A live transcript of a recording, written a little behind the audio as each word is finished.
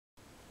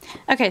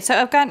Okay, so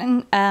I've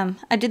gotten,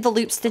 I did the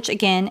loop stitch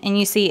again, and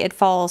you see it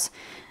falls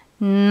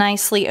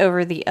nicely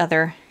over the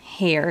other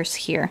hairs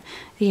here.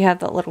 You have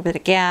that little bit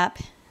of gap.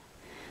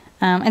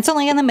 It's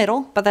only in the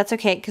middle, but that's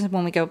okay, because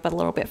when we go up a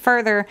little bit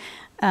further,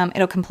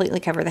 it'll completely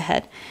cover the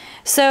head.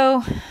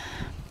 So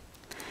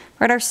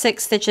we're at our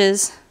 6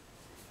 stitches,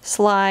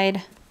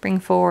 slide, bring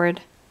forward.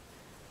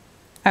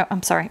 Oh,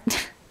 I'm sorry.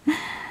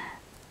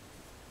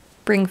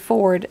 Bring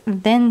forward,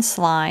 then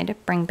slide,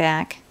 bring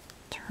back,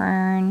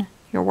 turn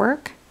your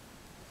work,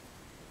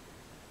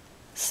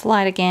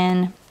 slide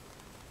again,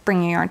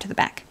 bring your yarn to the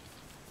back.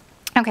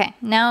 Okay,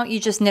 now you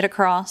just knit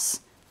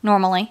across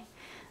normally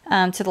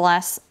to the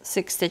last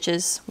 6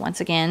 stitches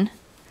once again.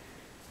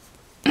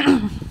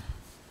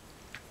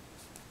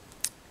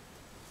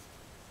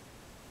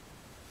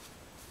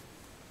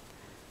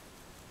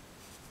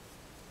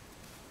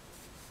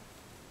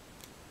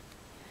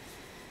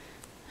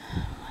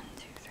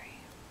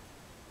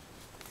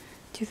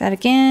 Do that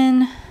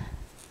again,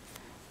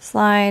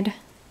 slide,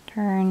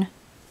 turn,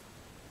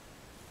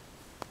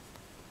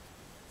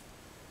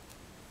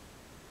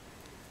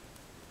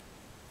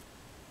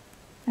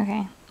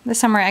 okay, this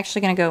time we're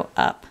actually going to go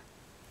up.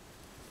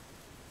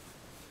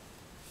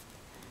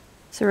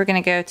 So we're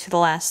going to go to the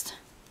last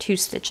 2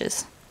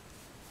 stitches.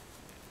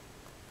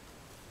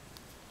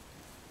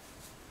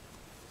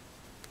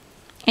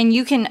 And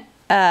you can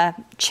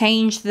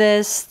change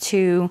this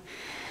to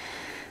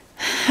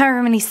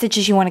however many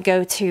stitches you want to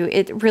go to.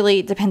 It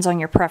really depends on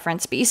your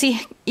preference. But you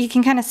see, you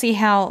can kind of see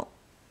how,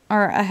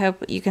 or I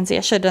hope you can see,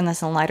 I should have done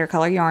this in a lighter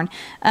color yarn.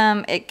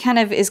 It kind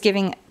of is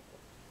giving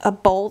a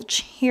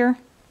bulge here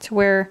to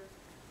where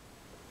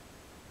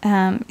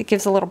it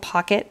gives a little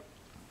pocket.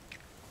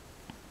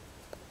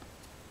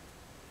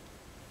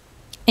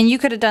 And you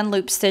could have done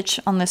loop stitch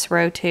on this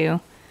row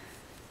too.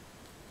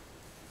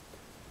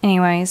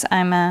 Anyways,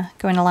 I'm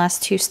going to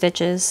last 2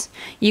 stitches.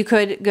 You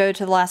could go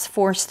to the last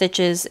 4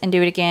 stitches and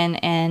do it again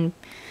and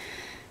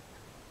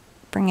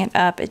bring it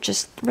up. It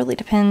just really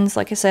depends,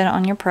 like I said,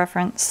 on your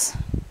preference.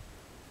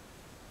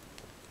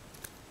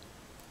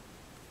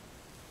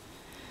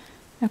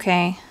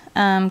 Okay,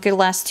 go to the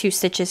last 2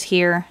 stitches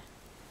here.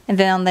 And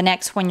then on the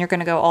next one, you're going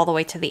to go all the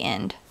way to the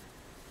end.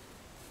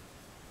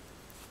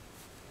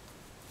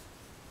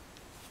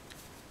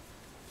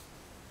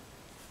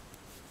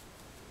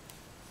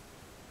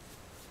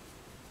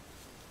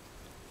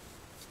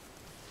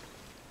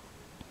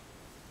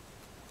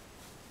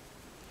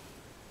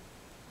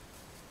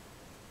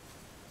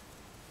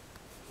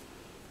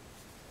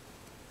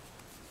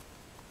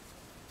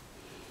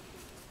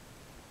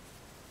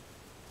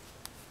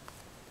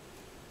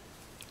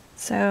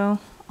 So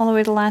all the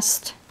way to the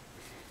last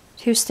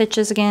 2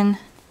 stitches again.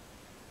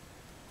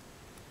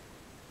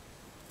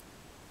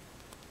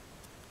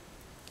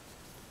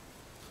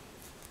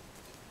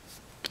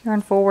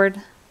 Yarn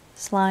forward,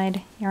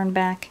 slide, yarn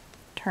back,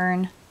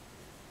 turn,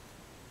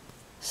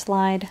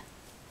 slide,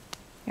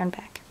 yarn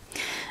back.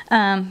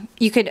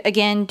 You could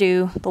again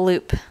do the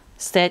loop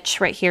stitch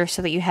right here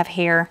so that you have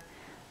hair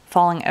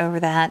falling over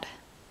that,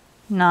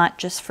 not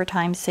just for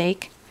time's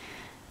sake.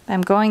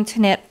 I'm going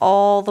to knit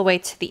all the way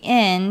to the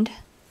end.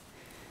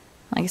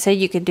 Like I said,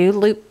 you could do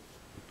loop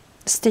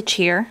stitch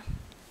here,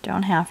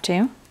 don't have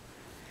to.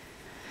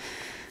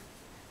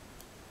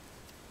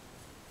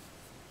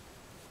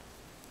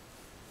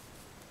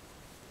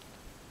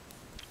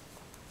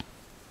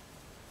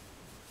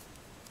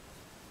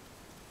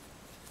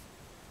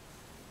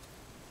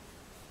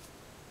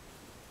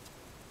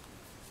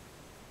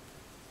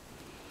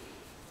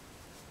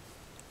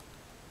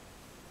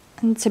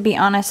 And to be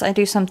honest, I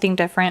do something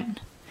different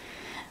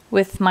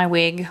with my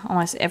wig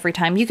almost every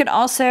time. You could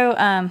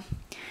also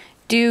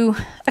do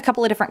a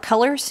couple of different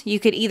colors. You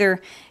could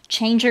either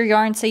change your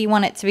yarn, say you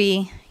want it to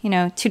be, you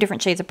know, 2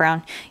 different shades of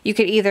brown. You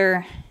could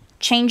either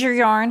change your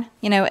yarn,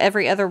 you know,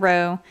 every other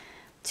row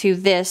to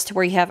this, to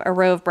where you have a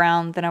row of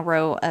brown, then a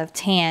row of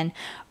tan.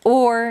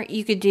 Or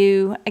you could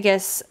do, I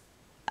guess,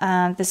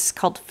 this is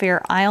called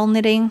Fair Isle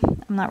knitting.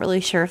 I'm not really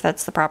sure if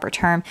that's the proper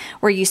term,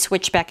 where you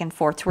switch back and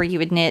forth, where you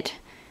would knit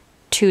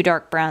 2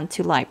 dark brown,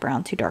 2 light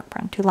brown, 2 dark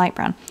brown, 2 light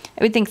brown.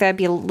 I would think that'd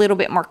be a little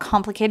bit more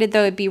complicated,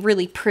 though it'd be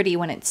really pretty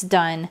when it's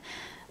done.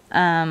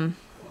 I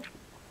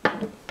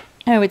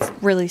would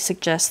really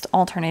suggest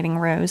alternating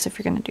rows if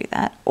you're going to do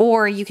that.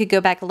 Or you could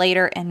go back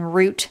later and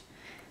root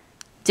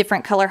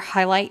different color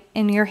highlight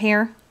in your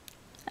hair.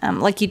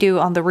 Like you do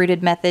on the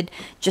rooted method,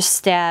 just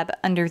stab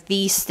under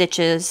these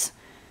stitches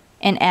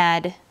and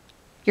add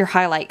your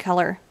highlight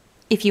color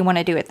if you want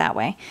to do it that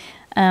way.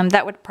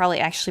 That would probably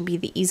actually be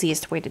the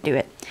easiest way to do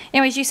it.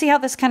 Anyways, you see how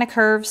this kind of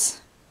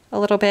curves a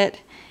little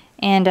bit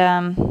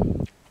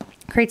and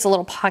creates a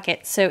little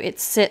pocket, so it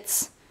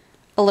sits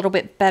a little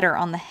bit better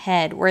on the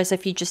head, whereas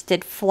if you just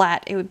did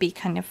flat, it would be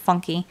kind of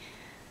funky.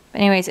 But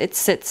anyways, it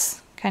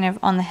sits kind of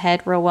on the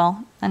head real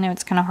well. I know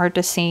it's kind of hard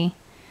to see,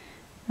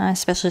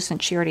 especially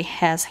since she already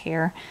has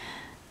hair.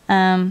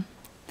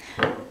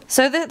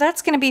 So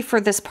that's going to be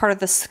for this part of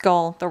the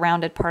skull, the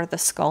rounded part of the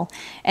skull.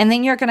 And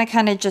then you're going to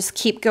kind of just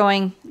keep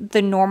going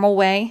the normal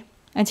way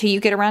until you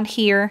get around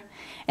here.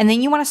 And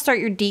then you want to start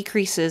your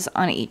decreases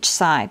on each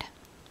side.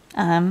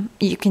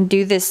 You can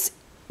do this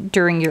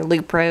during your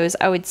loop rows.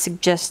 I would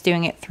suggest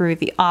doing it through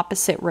the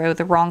opposite row,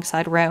 the wrong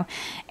side row.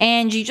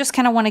 And you just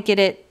kind of want to get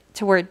it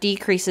to where it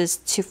decreases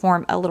to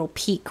form a little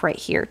peak right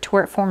here, to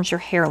where it forms your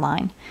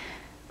hairline.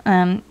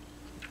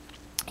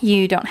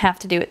 You don't have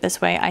to do it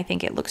this way. I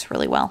think it looks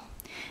really well.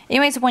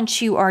 Anyways,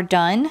 once you are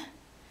done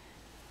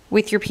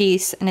with your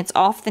piece and it's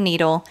off the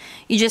needle,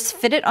 you just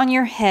fit it on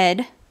your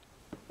head.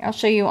 I'll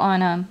show you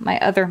on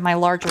my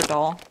larger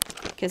doll,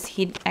 because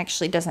he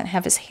actually doesn't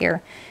have his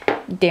hair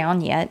down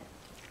yet.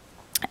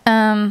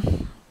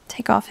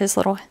 Take off his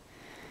little...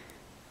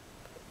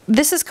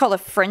 This is called a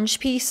fringe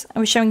piece I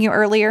was showing you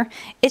earlier.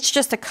 It's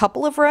just a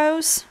couple of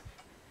rows.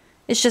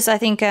 It's just, I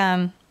think,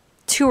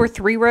 2 or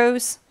 3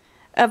 rows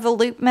of the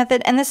loop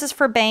method. And this is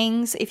for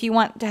bangs, if you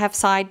want to have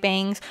side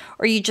bangs,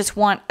 or you just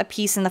want a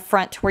piece in the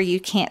front where you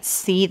can't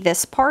see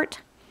this part.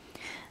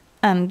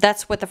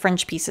 That's what the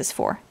fringe piece is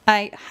for.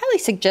 I highly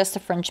suggest a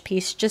fringe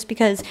piece just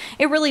because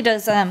it really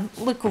does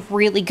look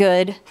really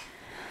good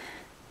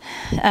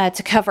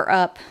to cover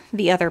up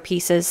the other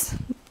pieces.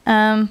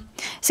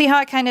 See how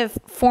I kind of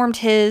formed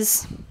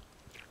his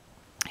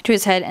to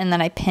his head and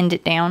then I pinned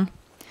it down?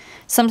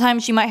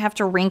 Sometimes you might have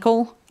to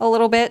wrinkle a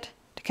little bit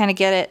to kind of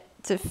get it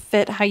to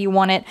fit how you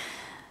want it.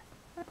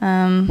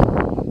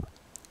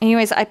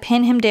 Anyways, I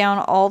pin him down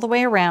all the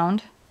way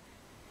around.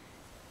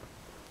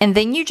 And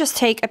then you just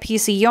take a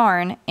piece of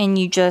yarn and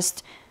you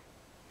just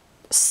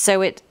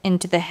sew it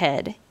into the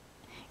head.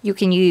 You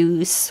can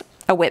use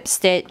a whip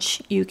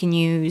stitch. You can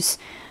use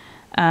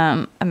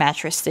a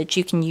mattress stitch.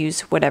 You can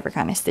use whatever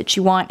kind of stitch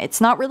you want.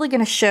 It's not really going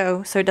to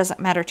show, so it doesn't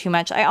matter too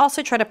much. I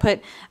also try to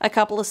put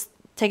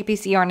take a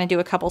piece of yarn and do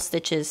a couple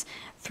stitches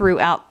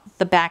throughout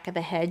the back of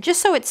the head,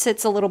 just so it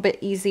sits a little bit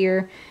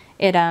easier.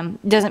 It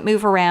doesn't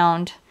move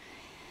around,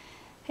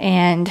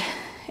 and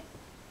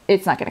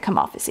it's not going to come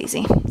off as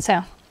easy.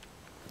 So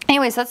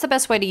anyways, that's the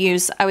best way to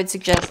use, I would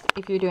suggest,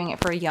 if you're doing it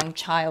for a young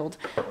child.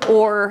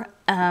 Or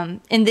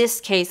in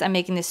this case, I'm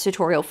making this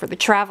tutorial for the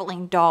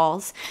traveling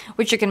dolls,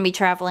 which are going to be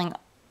traveling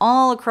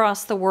all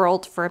across the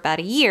world for about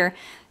a year.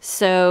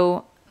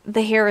 So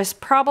the hair is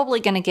probably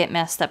going to get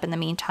messed up in the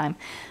meantime.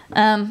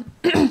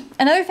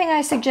 Another thing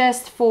I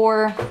suggest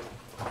for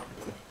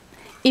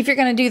if you're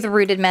going to do the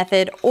rooted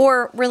method,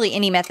 or really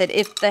any method,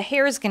 if the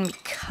hair is going to be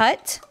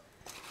cut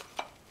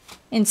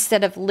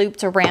instead of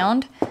looped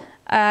around,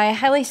 I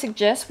highly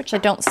suggest, which I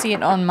don't see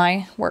it on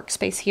my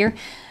workspace here,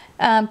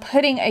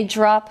 putting a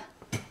drop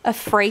of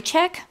fray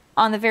check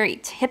on the very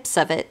tips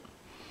of it.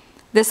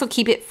 This will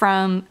keep it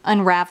from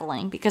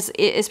unraveling, because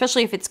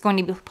especially if it's going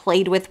to be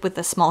played with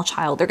a small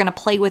child, they're going to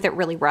play with it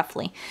really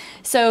roughly.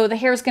 So the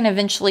hair is going to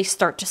eventually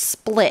start to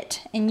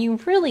split, and you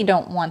really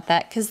don't want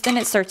that, because then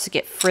it starts to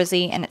get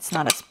frizzy and it's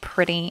not as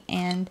pretty,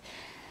 and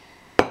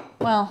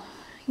well,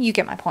 you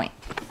get my point.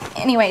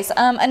 Anyways,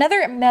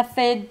 another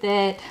method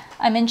that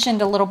I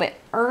mentioned a little bit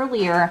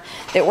earlier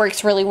that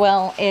works really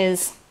well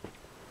is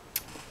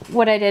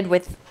what I did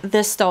with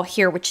this doll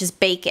here, which is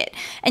bake it.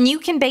 And you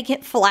can bake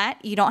it flat.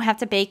 You don't have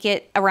to bake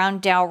it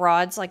around dowel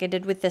rods like I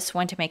did with this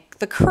one to make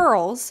the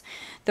curls,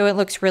 though it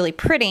looks really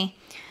pretty.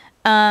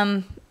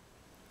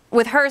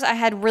 With hers, I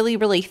had really,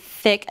 really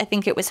thick, I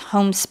think it was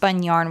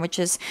homespun yarn, which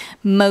is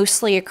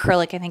mostly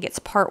acrylic. I think it's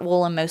part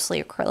wool and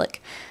mostly acrylic.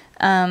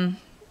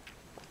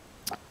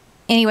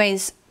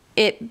 Anyways,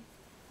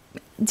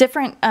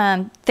 different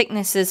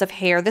thicknesses of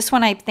hair. This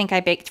one I think I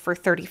baked for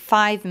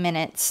 35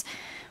 minutes.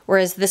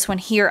 Whereas this one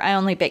here, I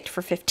only baked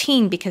for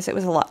 15 because it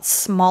was a lot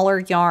smaller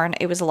yarn.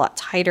 It was a lot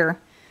tighter.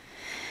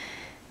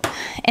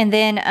 And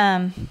then,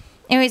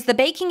 anyways, the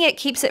baking it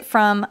keeps it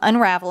from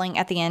unraveling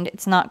at the end.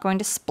 It's not going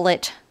to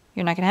split.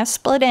 You're not going to have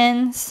split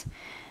ends.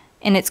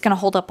 And it's going to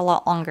hold up a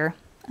lot longer.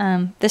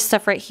 This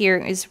stuff right here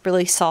is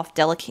really soft,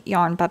 delicate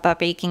yarn. But by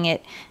baking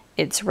it,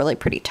 it's really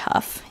pretty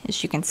tough,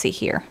 as you can see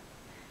here.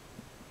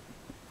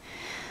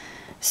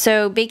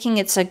 So baking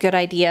it's a good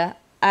idea.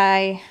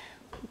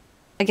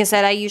 Like I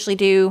said, I usually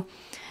do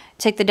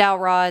take the dowel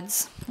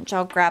rods, which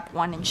I'll grab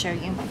one and show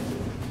you.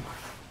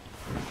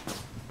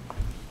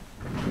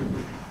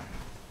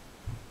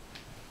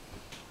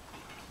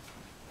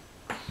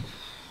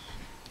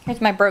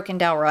 Here's my broken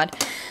dowel rod.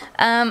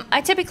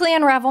 I typically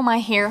unravel my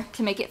hair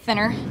to make it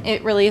thinner.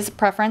 It really is a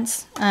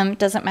preference. It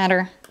doesn't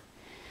matter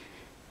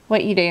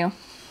what you do.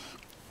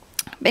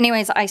 But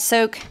anyways, I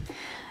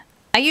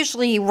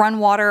usually run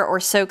water or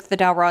soak the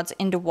dowel rods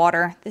into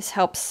water. This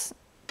helps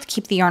to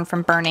keep the yarn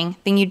from burning.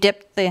 Then you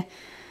dip the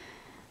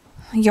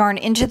yarn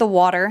into the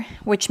water,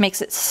 which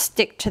makes it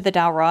stick to the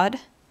dowel rod.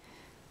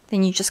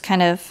 Then you just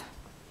kind of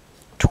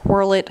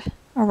twirl it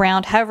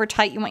around however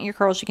tight you want your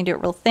curls. You can do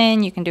it real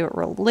thin, you can do it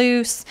real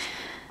loose.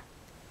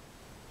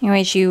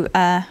 Anyways, you